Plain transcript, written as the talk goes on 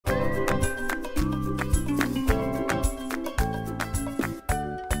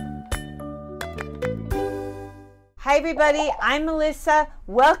Hi everybody, I'm Melissa.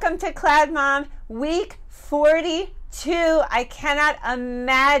 Welcome to CloudMom, week 42. I cannot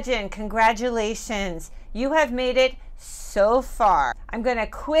imagine. Congratulations. You have made it so far. I'm going to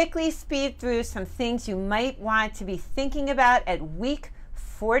quickly speed through some things you might want to be thinking about at week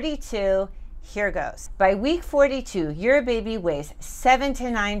 42. Here goes. By week 42, your baby weighs 7 to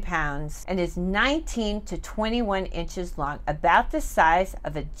 9 pounds and is 19 to 21 inches long, about the size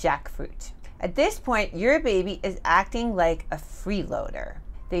of a jackfruit. At this point, your baby is acting like a freeloader.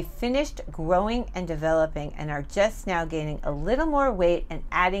 They finished growing and developing and are just now gaining a little more weight and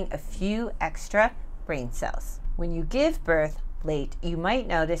adding a few extra brain cells. When you give birth late, you might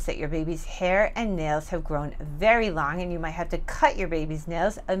notice that your baby's hair and nails have grown very long and you might have to cut your baby's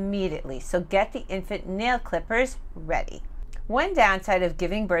nails immediately. So get the infant nail clippers ready. One downside of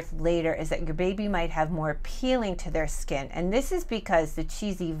giving birth later is that your baby might have more peeling to their skin, and this is because the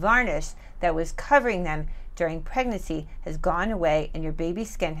cheesy varnish that was covering them during pregnancy has gone away and your baby's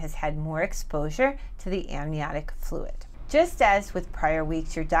skin has had more exposure to the amniotic fluid. Just as with prior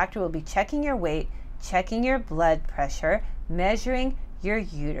weeks, your doctor will be checking your weight, checking your blood pressure, measuring your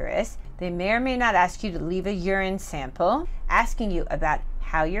uterus. They may or may not ask you to leave a urine sample, asking you about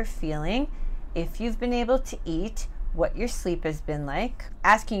how you're feeling, if you've been able to eat, what your sleep has been like,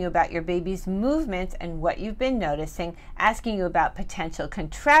 asking you about your baby's movements and what you've been noticing, asking you about potential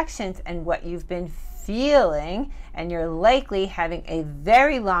contractions and what you've been feeling, and you're likely having a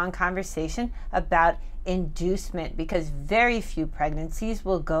very long conversation about inducement because very few pregnancies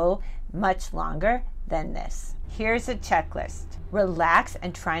will go much longer than this. Here's a checklist. Relax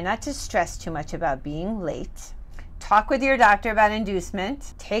and try not to stress too much about being late. Talk with your doctor about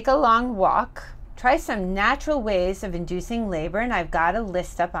inducement. Take a long walk. Try some natural ways of inducing labor, and I've got a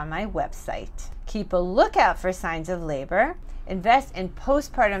list up on my website. Keep a lookout for signs of labor. Invest in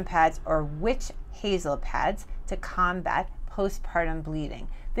postpartum pads or witch hazel pads to combat postpartum bleeding.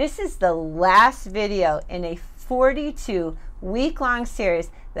 This is the last video in a 42 week-long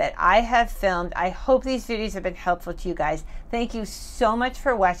series that I have filmed. I hope these videos have been helpful to you guys. Thank you so much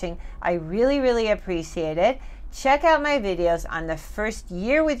for watching. I really appreciate it. Check out my videos on the first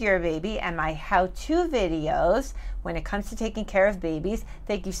year with your baby and my how-to videos when it comes to taking care of babies.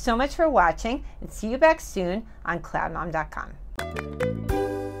 Thank you so much for watching and see you back soon on CloudMom.com.